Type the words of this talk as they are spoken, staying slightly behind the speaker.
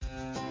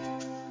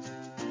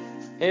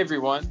Hey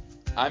everyone,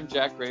 I'm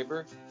Jack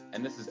Graber,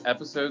 and this is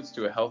Episodes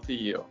to a Healthy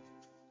You.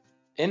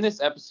 In this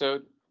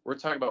episode, we're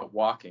talking about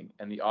walking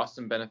and the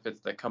awesome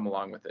benefits that come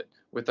along with it,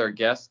 with our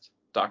guest,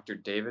 Dr.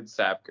 David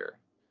Sabgir.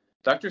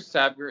 Dr.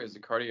 Sabgir is a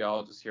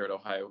cardiologist here at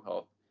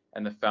OhioHealth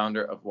and the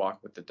founder of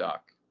Walk with the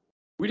Doc.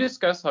 We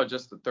discuss how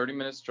just a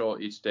 30-minute stroll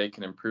each day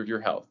can improve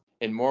your health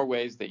in more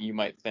ways than you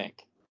might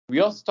think. We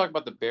also talk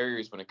about the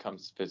barriers when it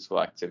comes to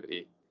physical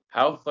activity,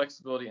 how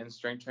flexibility and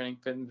strength training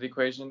fit into the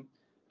equation,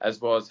 as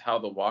well as how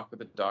the Walk with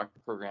the Doc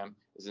program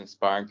is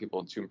inspiring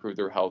people to improve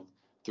their health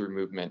through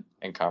movement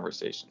and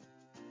conversation.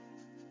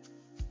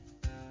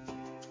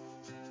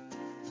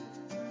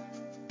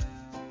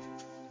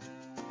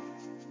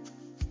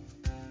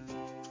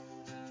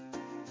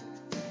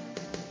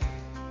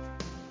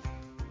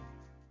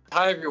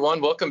 Hi,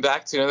 everyone. Welcome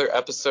back to another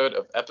episode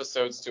of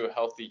Episodes to a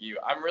Healthy You.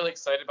 I'm really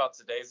excited about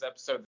today's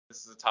episode.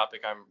 This is a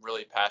topic I'm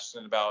really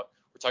passionate about.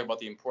 We're talking about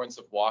the importance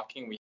of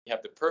walking. We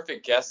have the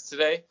perfect guest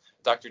today,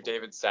 Dr.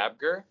 David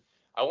Sabgir.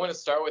 I want to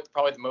start with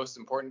probably the most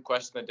important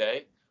question of the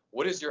day.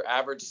 What is your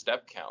average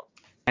step count?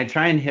 I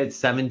try and hit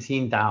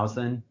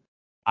 17,000.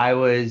 I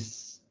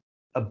was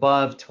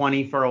above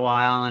 20 for a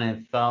while, and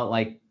it felt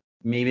like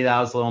maybe that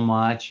was a little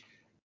much.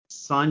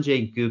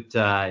 Sanjay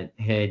Gupta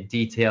had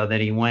detailed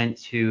that he went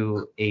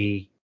to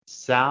a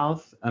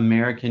South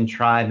American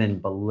tribe in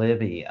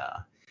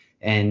Bolivia,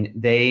 and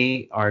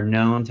they are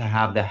known to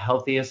have the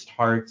healthiest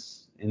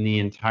hearts in the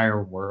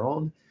entire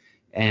world.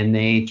 And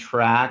they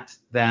tracked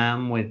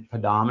them with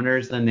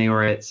pedometers, and they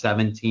were at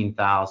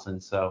 17,000.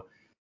 So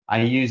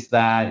I use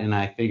that, and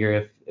I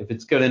figure if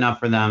it's good enough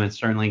for them, it's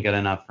certainly good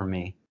enough for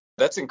me.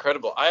 That's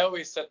incredible. I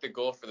always set the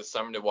goal for the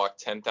summer to walk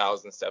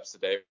 10,000 steps a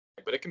day,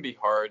 but it can be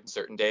hard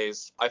certain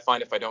days. I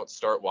find if I don't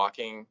start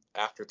walking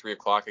after 3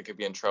 o'clock, I could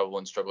be in trouble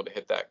and struggle to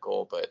hit that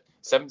goal, but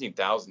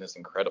 17,000 is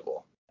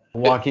incredible.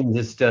 Walking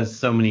just does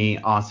so many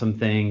awesome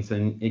things,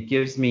 and it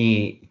gives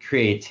me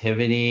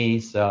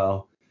creativity,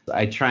 so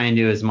I try and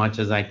do as much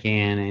as I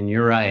can. And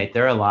you're right,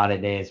 there are a lot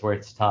of days where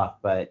it's tough,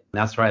 but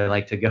that's where I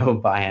like to go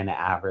by an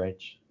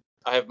average.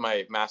 I have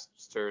my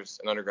master's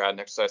in undergrad in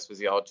exercise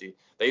physiology.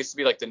 That used to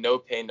be like the no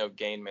pain, no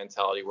gain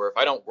mentality, where if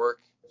I don't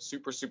work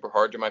super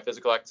hard during my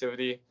physical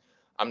activity,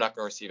 I'm not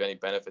going to receive any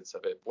benefits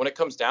of it. When it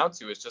comes down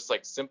to it, it's just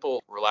like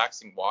simple,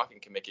 relaxing walking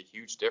can make a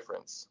huge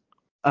difference.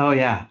 Oh,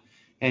 yeah.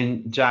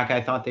 And Jack,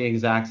 I thought the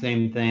exact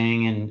same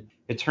thing. And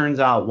it turns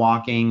out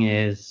walking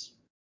is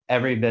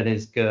every bit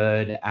as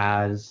good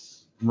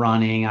as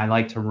running. I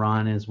like to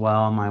run as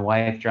well. My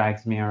wife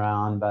drags me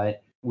around,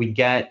 but we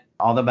get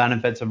all the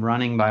benefits of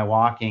running by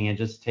walking. It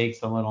just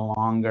takes a little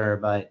longer,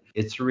 but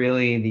it's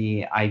really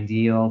the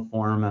ideal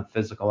form of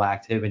physical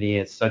activity.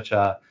 It's such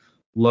a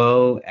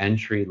low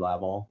entry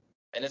level.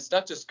 And it's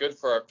not just good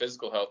for our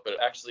physical health, but it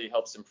actually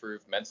helps improve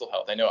mental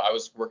health. I know I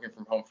was working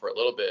from home for a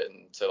little bit,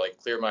 and to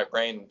like clear my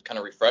brain, kind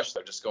of refresh,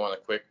 I just go on a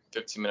quick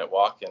 15-minute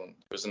walk, and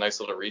it was a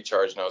nice little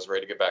recharge, and I was ready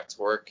to get back to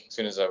work as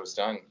soon as I was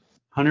done.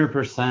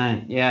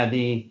 100%. Yeah,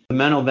 the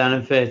mental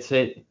benefits,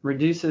 it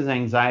reduces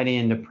anxiety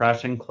and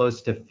depression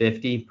close to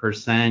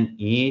 50%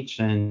 each.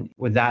 And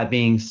with that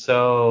being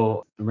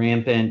so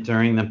rampant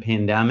during the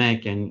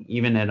pandemic and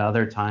even at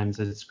other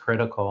times, it's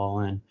critical.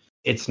 And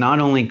it's not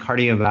only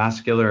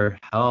cardiovascular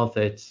health,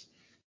 it's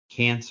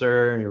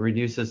cancer. It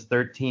reduces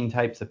 13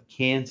 types of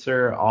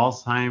cancer,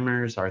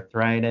 Alzheimer's,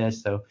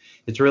 arthritis. So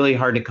it's really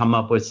hard to come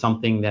up with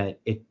something that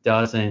it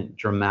doesn't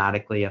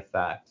dramatically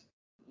affect.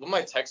 One of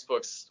my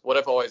textbooks, what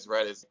I've always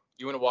read is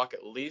you want to walk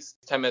at least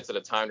 10 minutes at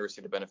a time to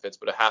receive the benefits,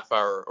 but a half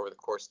hour over the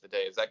course of the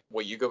day. Is that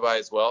what you go by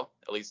as well?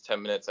 At least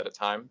 10 minutes at a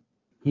time?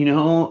 You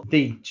know,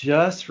 they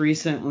just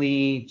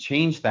recently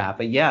changed that.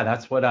 But yeah,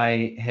 that's what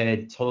I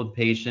had told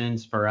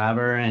patients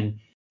forever. And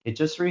it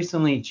just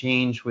recently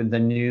changed with the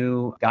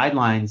new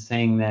guidelines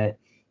saying that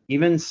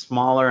even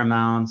smaller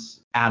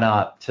amounts add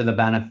up to the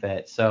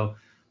benefit. So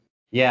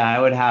yeah, I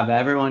would have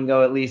everyone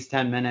go at least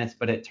 10 minutes,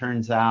 but it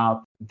turns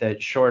out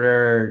that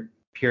shorter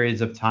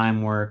periods of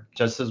time work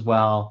just as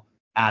well,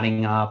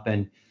 adding up.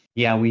 And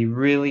yeah, we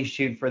really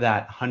shoot for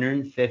that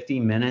 150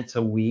 minutes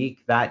a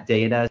week. That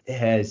data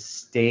has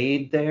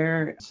stayed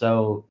there.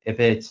 So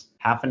if it's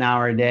half an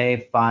hour a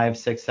day, 5,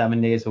 6,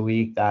 7 days a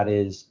week, that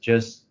is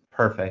just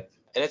perfect.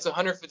 And it's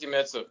 150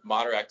 minutes of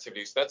moderate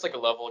activity. So that's like a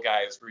level,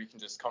 guys, where you can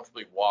just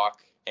comfortably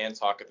walk and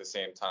talk at the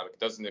same time. It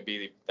doesn't need to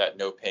be that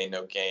no pain,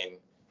 no gain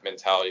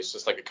mentality. It's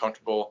just like a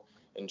comfortable,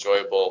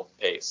 enjoyable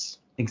pace.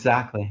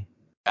 Exactly.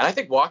 And I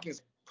think walking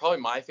is probably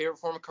my favorite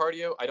form of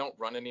cardio. I don't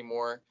run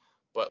anymore,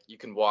 but you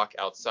can walk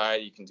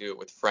outside. You can do it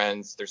with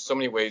friends. There's so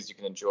many ways you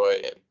can enjoy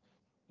it.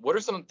 What are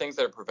some of the things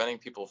that are preventing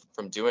people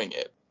from doing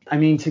it? I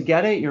mean, to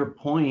get at your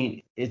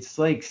point, it's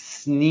like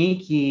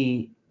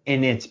sneaky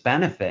in its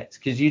benefits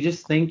because you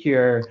just think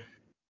you're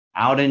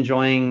out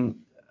enjoying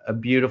a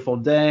beautiful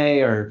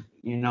day or,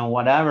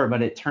 whatever,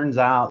 but it turns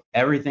out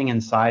everything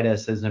inside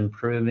us is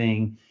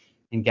improving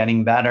and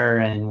getting better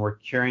and we're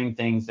curing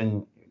things.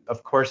 And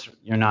of course,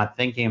 you're not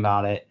thinking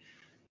about it.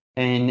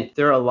 And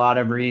there are a lot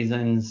of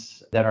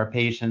reasons that our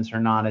patients are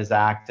not as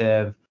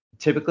active.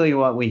 Typically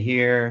what we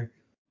hear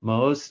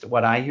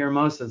What I hear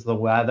most is the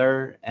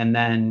weather. And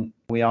then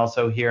we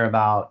also hear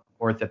about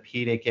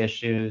orthopedic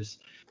issues.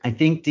 I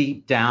think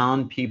deep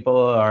down, people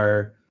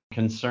are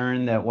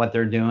concerned that what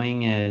they're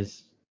doing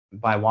is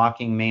by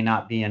walking may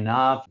not be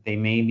enough. They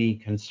may be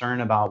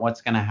concerned about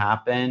what's going to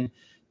happen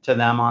to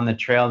them on the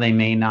trail. They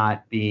may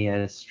not be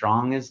as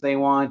strong as they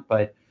want,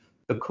 but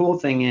the cool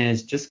thing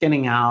is just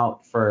getting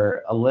out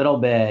for a little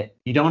bit.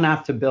 You don't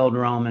have to build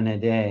Rome in a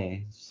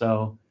day.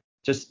 So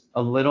just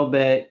a little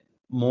bit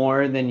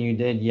more than you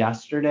did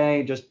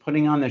yesterday, just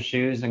putting on the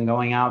shoes and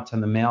going out to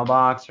the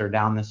mailbox or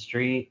down the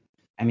street.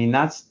 I mean,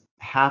 that's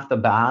half the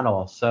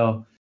battle.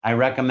 So I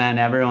recommend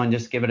everyone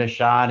just give it a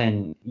shot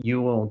and you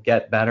will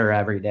get better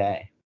every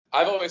day.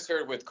 I've always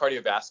heard with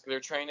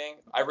cardiovascular training,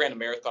 I ran a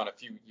marathon a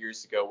few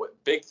years ago.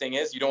 What big thing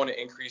is you don't want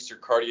to increase your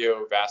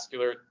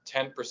cardiovascular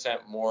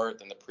 10% more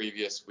than the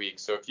previous week.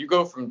 So if you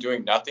go from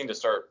doing nothing to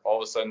start all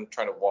of a sudden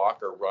trying to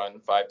walk or run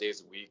 5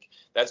 days a week,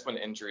 that's when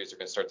injuries are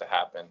going to start to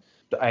happen.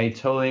 I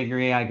totally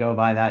agree. I go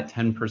by that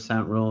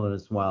 10% rule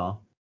as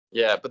well.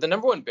 Yeah, but the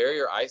number one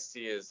barrier I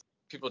see is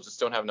people just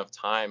don't have enough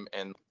time.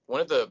 And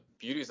one of the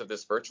beauties of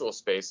this virtual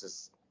space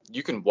is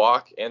you can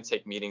walk and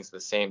take meetings at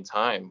the same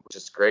time, which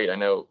is great. I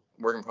know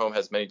working from home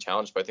has many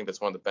challenges, but I think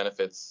that's one of the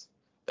benefits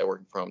that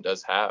working from home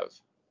does have.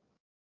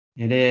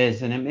 It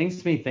is, and it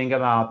makes me think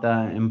about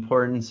the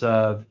importance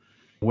of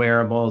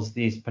wearables,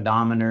 these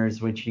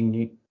pedometers, which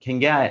you can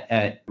get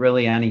at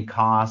really any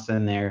cost,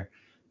 and they're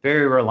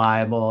very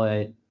reliable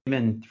at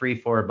even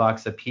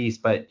 $3-4 a piece.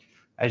 But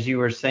as you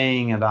were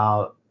saying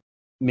about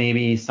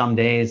maybe some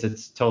days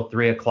it's till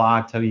 3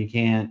 o'clock till you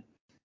can't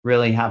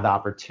really have the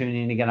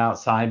opportunity to get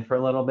outside for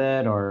a little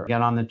bit or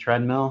get on the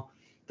treadmill.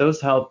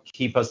 Those help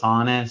keep us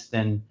honest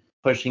and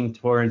pushing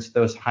towards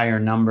those higher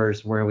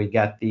numbers where we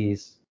get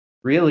these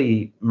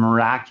really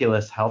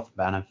miraculous health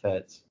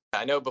benefits.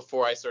 I know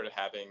before I started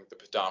having the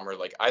pedometer,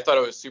 like I thought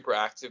I was super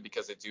active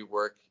because I do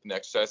work in the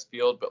exercise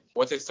field. But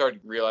once I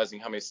started realizing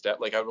how many steps,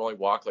 like I would only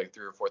walk like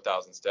 3,000 or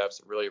 4,000 steps,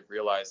 I really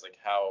realized like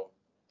how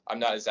I'm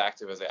not as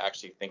active as I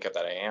actually think that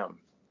I am.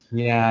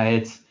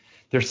 Yeah,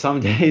 there's some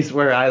days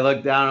where I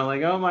look down and I'm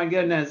like, oh my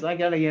goodness, I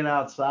gotta get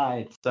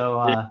outside.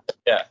 So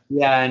Yeah.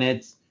 yeah,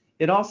 and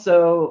it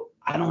also,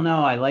 I don't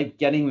know, I like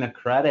getting the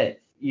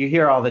credit. You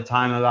hear all the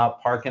time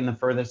about park in the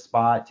furthest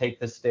spot, take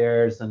the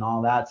stairs and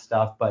all that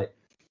stuff, but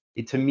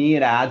to me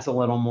it adds a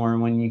little more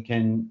when you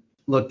can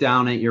look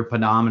down at your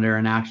pedometer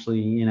and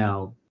actually,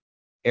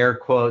 air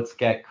quotes,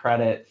 get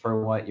credit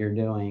for what you're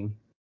doing.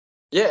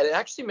 Yeah, it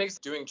actually makes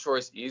doing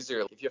chores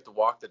easier. If you have to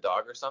walk the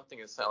dog or something,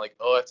 it's not like,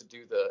 oh, I have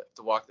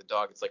to walk the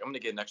dog. It's like, I'm going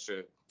to get an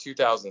extra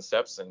 2,000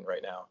 steps in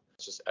right now.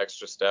 It's just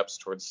extra steps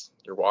towards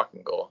your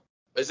walking goal.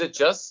 Is it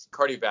just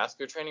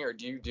cardiovascular training, or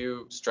do you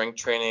do strength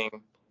training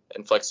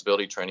and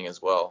flexibility training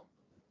as well?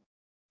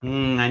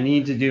 I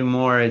need to do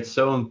more. It's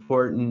so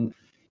important.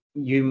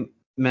 You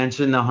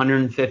mentioned the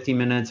 150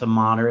 minutes of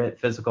moderate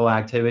physical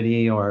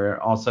activity or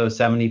also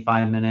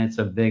 75 minutes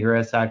of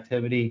vigorous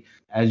activity.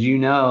 As you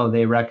know,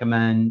 they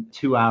recommend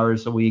 2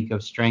 hours a week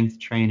of strength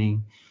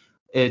training.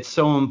 It's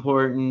so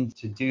important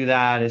to do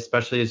that,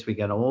 especially as we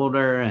get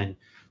older. And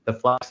the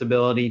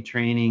flexibility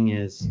training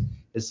is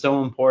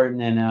so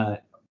important in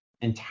a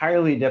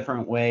entirely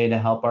different way to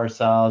help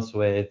ourselves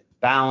with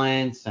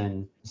balance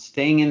and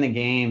staying in the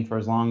game for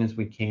as long as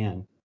we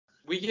can.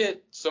 We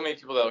get so many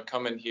people that will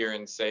come in here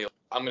and say,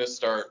 I'm going to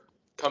start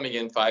coming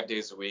in 5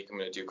 days a week. I'm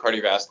going to do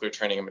cardiovascular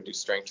training. I'm going to do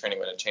strength training.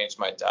 I'm going to change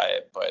my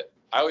diet. But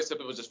I always tell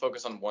people just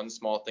focus on one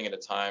small thing at a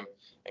time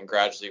and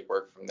gradually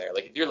work from there.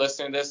 Like if you're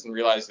listening to this and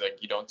realize like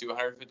you don't do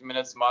 150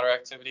 minutes of moderate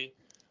activity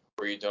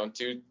or you don't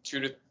do 2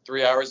 to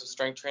 3 hours of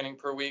strength training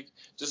per week,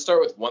 just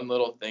start with one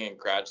little thing and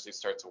gradually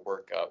start to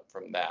work up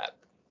from that.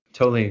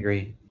 Totally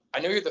agree. I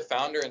know you're the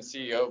founder and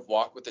CEO of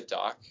Walk with the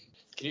Doc.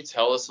 Can you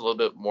tell us a little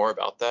bit more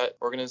about that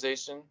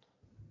organization?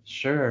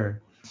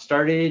 Sure.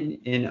 Started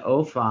in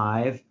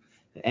 '05,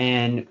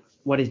 and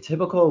what a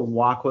typical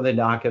Walk with a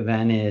Doc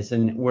event is,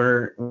 and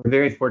we're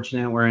very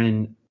fortunate, we're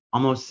in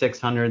almost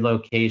 600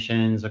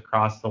 locations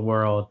across the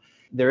world.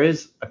 There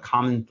is a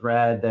common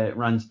thread that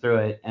runs through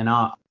it, and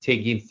I'll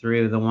take you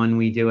through the one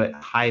we do at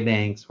High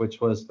Banks, which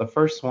was the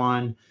first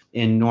one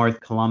in North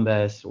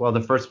Columbus, well,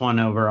 the first one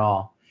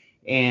overall.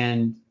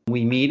 And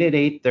we meet at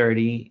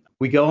 8:30.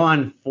 We go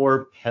on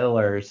 4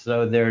 pillars.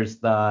 So there's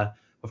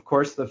of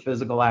course, the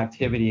physical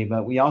activity,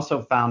 but we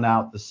also found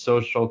out the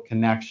social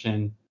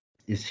connection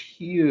is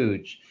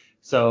huge.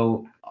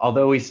 So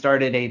although we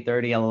start at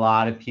 8:30, a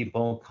lot of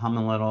people come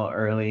a little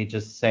early,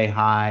 just say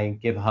hi,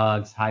 give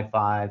hugs, high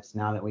fives,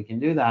 now that we can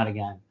do that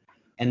again.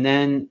 And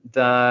then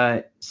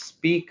the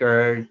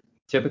speaker,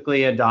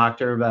 typically a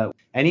doctor, but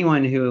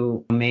anyone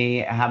who may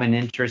have an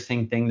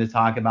interesting thing to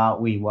talk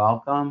about, we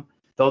welcome.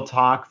 They'll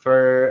talk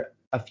for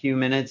a few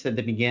minutes at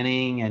the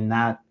beginning, and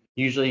that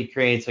usually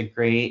creates a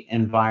great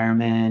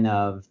environment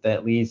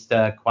that leads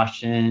to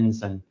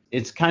questions, and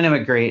it's kind of a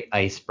great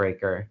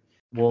icebreaker.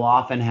 We'll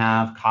often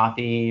have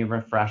coffee,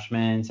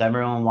 refreshments.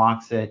 Everyone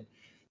walks at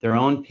their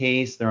own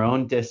pace, their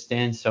own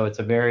distance, so it's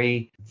a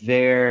very,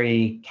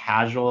 very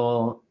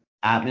casual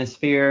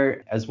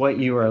atmosphere. As what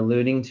you were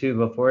alluding to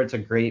before, it's a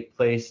great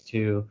place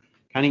to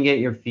kind of get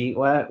your feet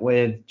wet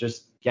with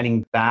just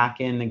getting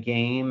back in the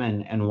game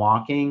and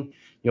walking.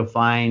 You'll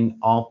find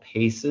all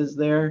paces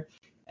there.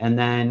 And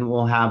then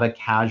we'll have a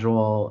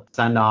casual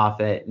send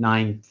off at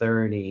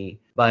 9:30.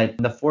 But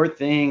the four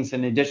things,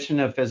 in addition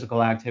to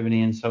physical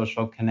activity and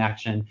social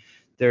connection,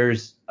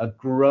 there's a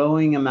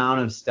growing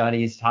amount of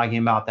studies talking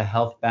about the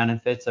health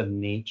benefits of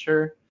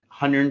nature.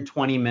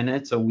 120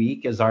 minutes a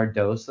week is our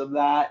dose of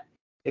that,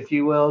 if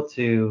you will,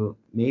 to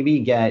maybe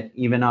get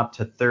even up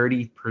to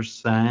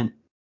 30%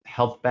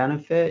 health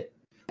benefit.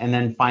 And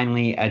then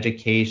finally,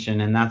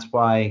 education. And that's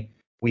why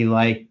we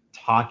like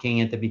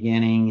talking at the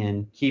beginning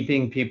and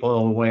keeping people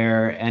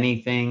aware,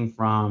 anything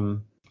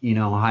from,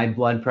 high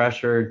blood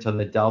pressure to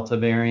the Delta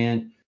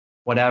variant,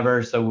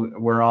 whatever. So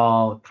we're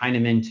all kind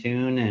of in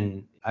tune.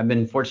 And I've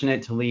been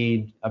fortunate to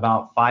lead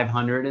about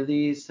 500 of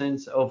these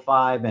since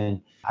 '05,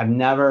 and I've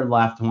never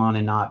left one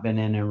and not been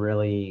in a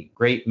really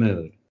great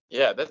mood.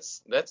 Yeah,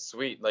 that's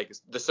sweet. Like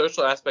the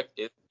social aspect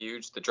is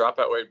huge. The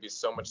dropout rate would be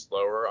so much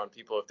slower on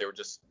people if they were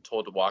just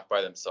told to walk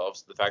by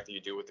themselves. The fact that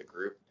you do it with a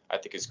group, I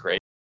think is great.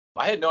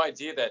 I had no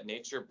idea that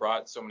nature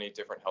brought so many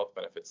different health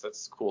benefits.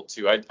 That's cool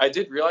too. I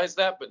did realize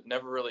that, but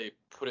never really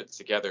put it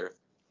together.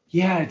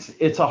 Yeah,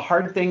 it's a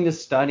hard thing to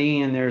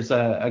study, and there's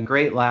a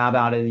great lab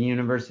out of the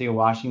University of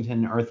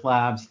Washington, Earth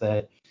Labs,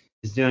 that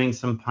is doing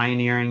some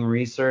pioneering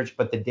research,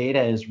 but the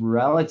data is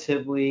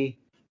relatively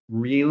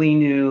really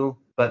new,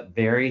 but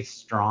very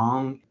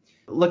strong.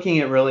 Looking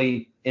at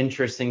really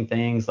interesting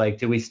things like,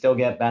 do we still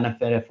get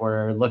benefit if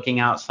we're looking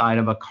outside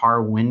of a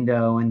car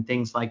window and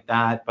things like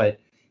that? But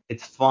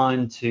it's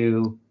fun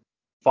to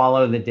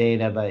follow the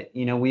data. But,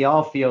 we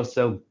all feel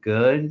so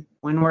good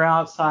when we're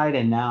outside,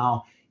 and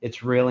now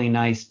it's really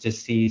nice to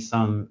see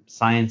some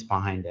science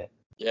behind it.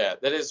 Yeah,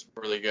 that is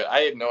really good. I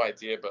had no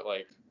idea, but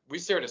like we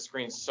stare at a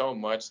screen so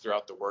much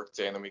throughout the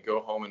workday, and then we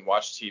go home and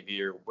watch TV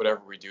or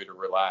whatever we do to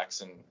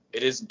relax. And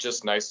it is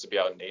just nice to be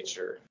out in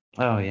nature.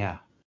 Oh, yeah.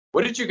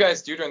 What did you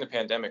guys do during the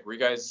pandemic? Were you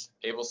guys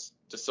able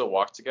to still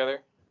walk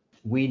together?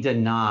 We did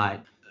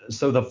not.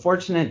 So the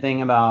fortunate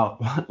thing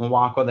about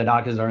Walk with a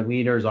Doc is our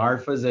leaders are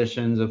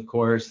physicians, of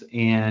course,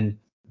 and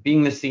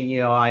being the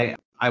CEO,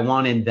 I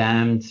wanted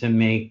them to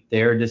make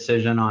their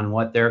decision on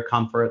what their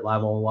comfort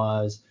level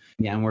was.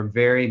 Yeah, and we're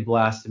very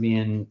blessed to be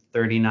in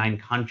 39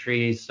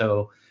 countries.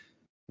 So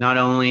not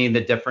only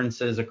the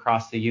differences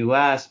across the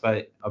US,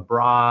 but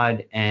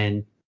abroad.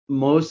 And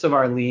most of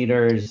our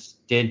leaders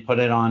did put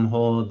it on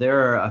hold.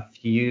 There are a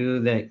few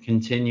that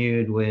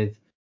continued with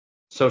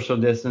social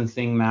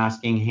distancing,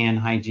 masking, hand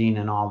hygiene,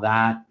 and all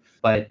that.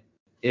 But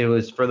it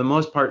was, for the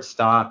most part,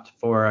 stopped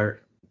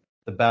for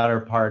the better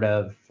part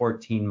of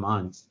 14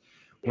 months.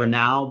 We're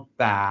now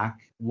back.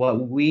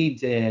 What we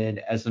did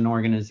as an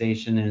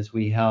organization is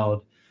we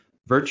held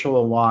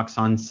virtual walks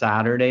on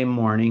Saturday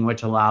morning,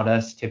 which allowed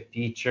us to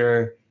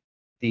feature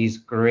these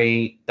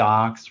great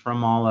docs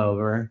from all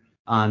over.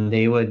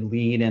 They would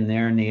lead in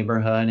their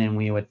neighborhood and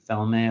we would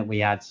film it. We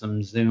had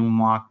some Zoom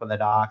walk with the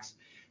docs.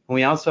 And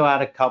we also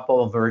had a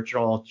couple of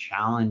virtual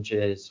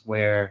challenges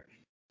where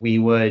we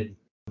would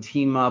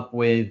team up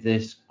with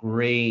this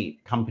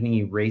great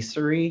company,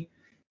 Racery,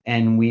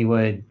 and we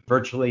would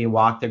virtually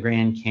walk the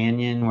Grand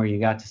Canyon, where you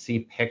got to see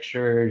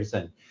pictures,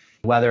 and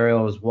whether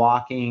it was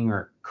walking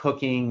or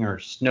cooking or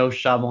snow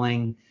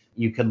shoveling,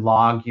 you could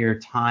log your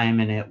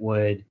time and it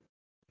would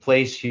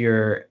place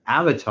your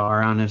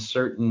avatar on a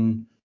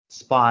certain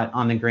spot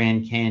on the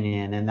Grand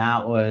Canyon. And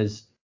that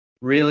was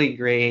really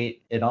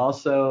great. It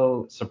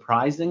also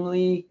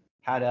surprisingly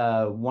had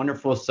a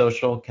wonderful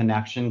social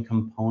connection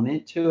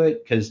component to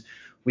it, because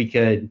we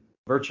could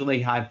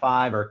virtually high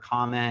five or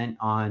comment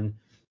on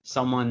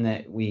someone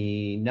that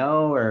we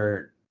know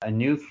or a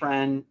new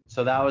friend.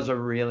 So that was a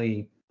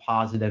really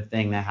positive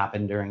thing that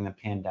happened during the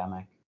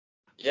pandemic.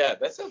 Yeah,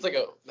 that sounds like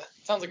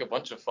a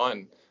bunch of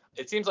fun.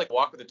 It seems like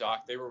Walk with the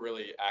Doc, they were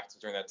really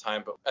active during that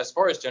time. But as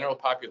far as general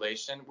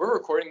population, we're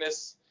recording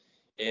this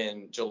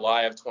in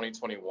July of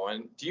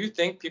 2021. Do you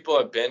think people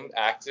have been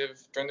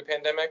active during the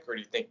pandemic, or do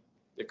you think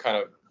they've kind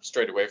of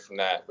strayed away from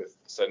that with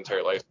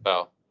sedentary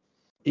lifestyle?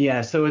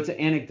 Yeah, so it's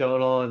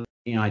anecdotal.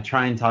 I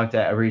try and talk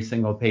to every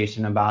single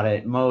patient about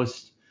it.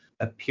 Most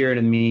appear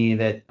to me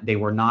that they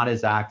were not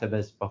as active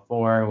as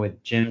before,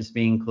 with gyms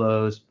being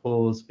closed,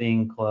 pools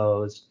being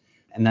closed.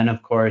 And then,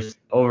 of course,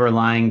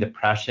 overlying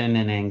depression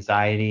and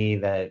anxiety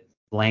that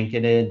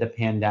blanketed the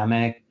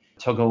pandemic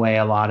took away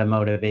a lot of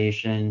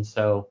motivation.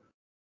 So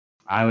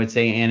I would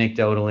say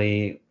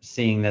anecdotally,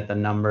 seeing that the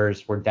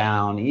numbers were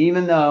down,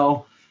 even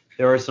though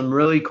there were some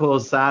really cool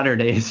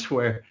Saturdays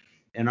where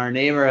in our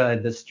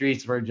neighborhood, the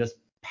streets were just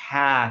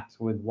packed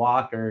with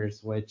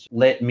walkers, which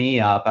lit me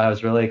up. I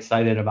was really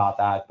excited about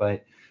that.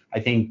 But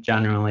I think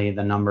generally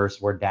the numbers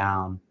were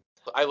down.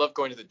 I love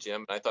going to the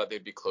gym. I thought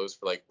they'd be closed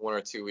for like 1 or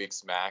 2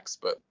 weeks max,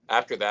 but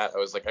after that, I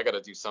was like, I got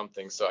to do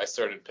something. So I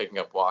started picking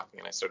up walking,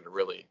 and I started to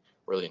really,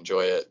 really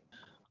enjoy it.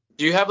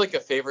 Do you have like a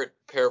favorite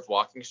pair of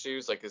walking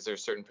shoes? Like, is there a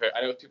certain pair?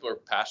 I know people are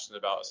passionate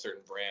about a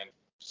certain brand,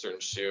 certain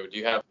shoe. Do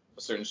you have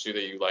a certain shoe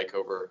that you like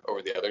over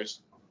the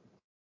others?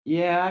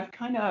 Yeah, I've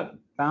kind of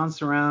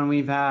bounced around.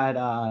 We've had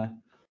a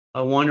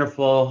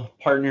wonderful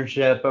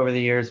partnership over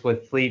the years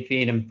with Fleet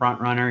Feet and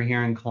Front Runner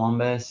here in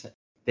Columbus.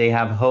 They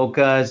have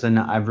Hokas, and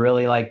I've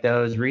really liked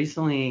those.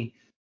 Recently,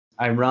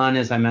 I run,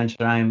 as I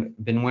mentioned,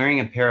 I've been wearing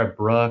a pair of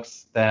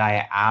Brooks that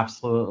I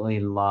absolutely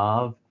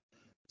love.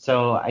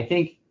 So I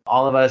think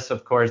all of us,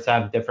 of course,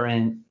 have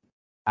different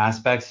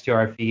aspects to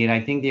our feet. I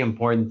think the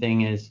important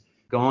thing is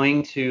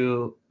going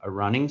to a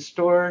running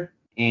store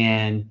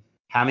and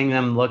having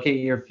them look at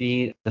your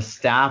feet. The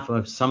staff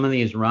of some of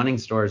these running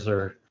stores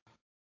are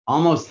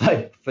almost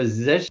like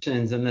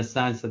physicians in the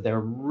sense that they're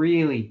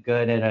really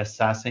good at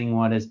assessing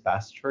what is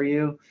best for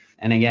you.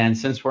 And again,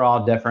 since we're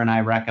all different, I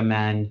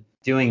recommend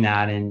doing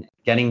that and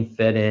getting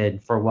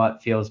fitted for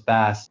what feels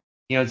best.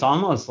 It's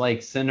almost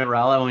like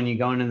Cinderella when you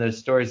go into those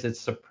stores. It's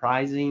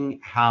surprising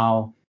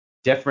how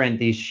different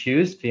these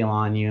shoes feel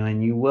on you,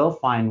 and you will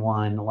find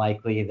one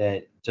likely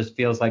that just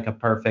feels like a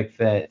perfect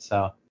fit.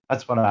 So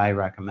that's what I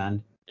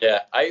recommend. Yeah,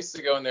 I used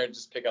to go in there and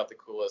just pick out the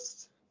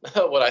coolest,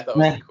 what I thought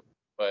was the coolest.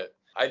 But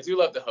I do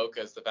love the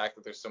Hokas, the fact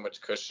that there's so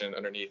much cushion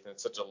underneath and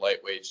it's such a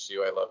lightweight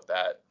shoe. I love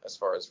that as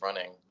far as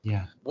running.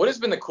 Yeah. What has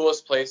been the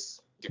coolest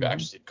place you've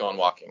actually gone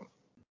walking?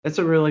 That's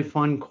a really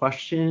fun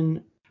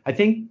question. I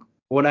think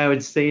what I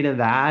would say to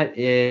that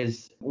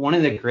is one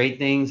of the great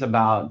things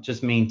about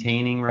just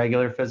maintaining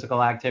regular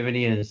physical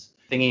activity is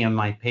thinking of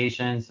my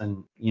patients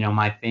and,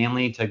 my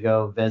family to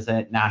go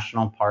visit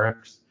national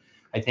parks.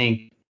 I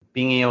think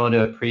being able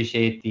to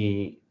appreciate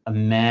the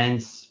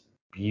immense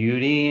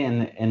beauty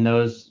in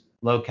those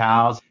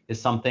locales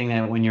is something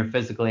that when you're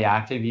physically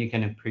active, you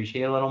can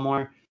appreciate a little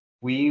more.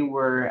 We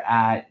were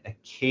at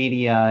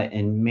Acadia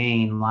in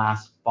Maine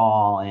last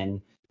fall,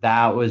 and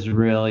that was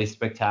really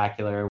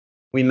spectacular.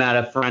 We met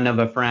a friend of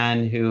a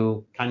friend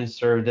who kind of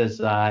served as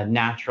a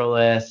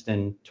naturalist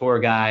and tour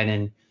guide,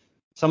 and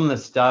some of the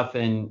stuff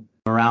in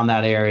around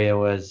that area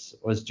was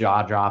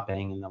jaw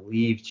dropping, and the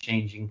leaves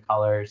changing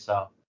colors.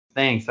 So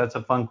thanks. That's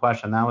a fun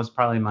question. That was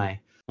probably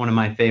one of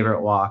my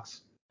favorite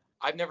walks.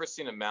 I've never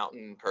seen a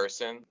mountain in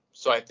person,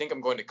 so I think I'm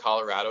going to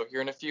Colorado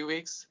here in a few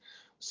weeks.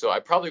 So I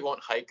probably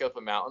won't hike up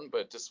a mountain,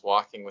 but just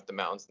walking with the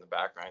mountains in the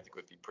background, I think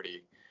would be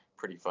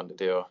pretty fun to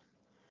do.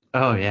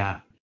 Oh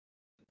yeah.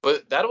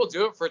 But that will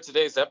do it for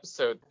today's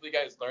episode. Hopefully you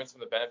guys learned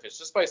some of the benefits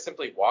just by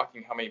simply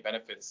walking, how many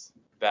benefits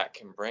that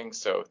can bring.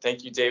 So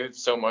thank you, David,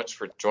 so much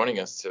for joining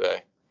us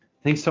today.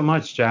 Thanks so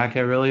much, Jack.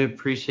 I really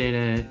appreciate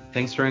it.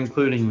 Thanks for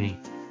including me.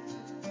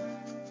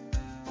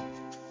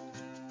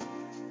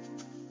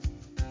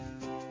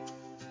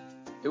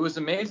 It was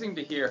amazing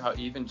to hear how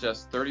even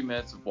just 30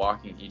 minutes of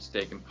walking each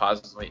day can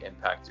positively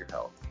impact your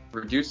health,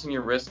 reducing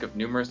your risk of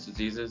numerous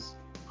diseases,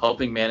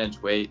 helping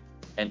manage weight,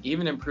 and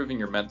even improving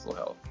your mental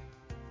health.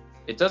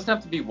 It doesn't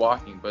have to be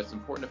walking, but it's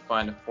important to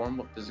find a form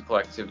of physical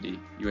activity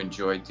you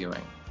enjoy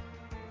doing.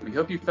 We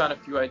hope you found a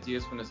few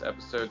ideas from this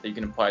episode that you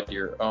can apply to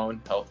your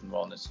own health and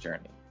wellness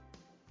journey.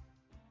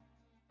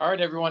 All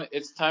right, everyone,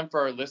 it's time for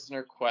our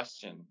listener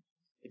question.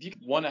 If you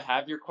want to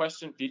have your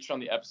question featured on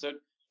the episode,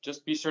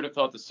 just be sure to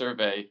fill out the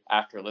survey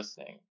after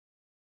listening.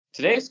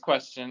 Today's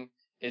question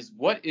is,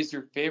 what is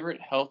your favorite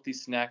healthy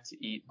snack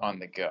to eat on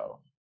the go?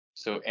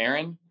 So,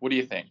 Erin, what do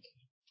you think?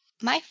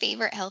 My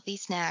favorite healthy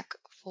snack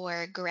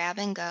for grab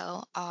and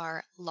go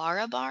are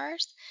Lara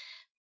bars.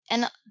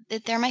 And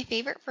they're my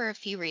favorite for a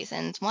few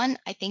reasons. One,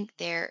 I think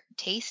they're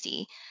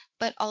tasty,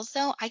 but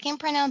also I can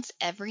pronounce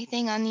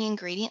everything on the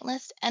ingredient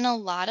list, and a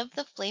lot of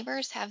the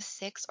flavors have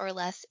 6 or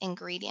less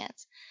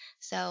ingredients.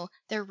 So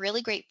they're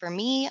really great for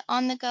me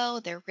on the go.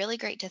 They're really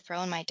great to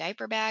throw in my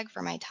diaper bag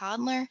for my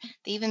toddler.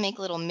 They even make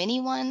little mini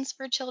ones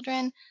for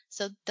children.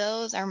 So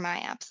those are my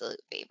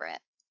absolute favorite.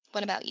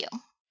 What about you?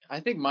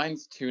 I think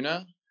mine's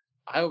tuna.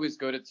 I always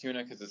go to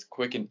tuna because it's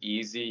quick and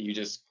easy. You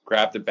just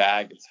grab the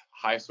bag. It's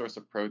a high source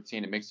of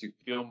protein. It makes you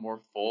feel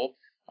more full.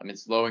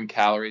 It's low in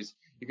calories.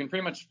 You can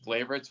pretty much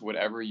flavor it to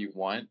whatever you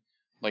want.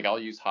 Like I'll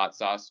use hot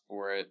sauce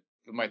for it.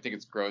 You might think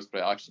it's gross,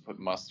 but I'll actually put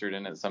mustard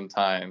in it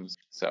sometimes.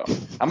 So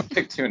I'm going to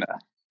pick tuna.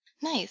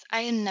 Nice.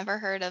 I had never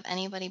heard of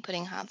anybody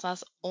putting hot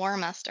sauce or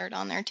mustard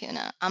on their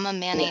tuna. I'm a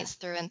mayonnaise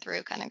through and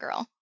through kind of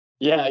girl.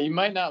 Yeah, you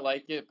might not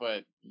like it,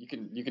 but you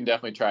can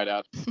definitely try it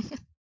out.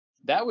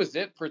 That was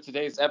it for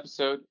today's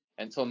episode.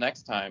 Until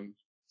next time,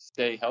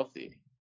 stay healthy.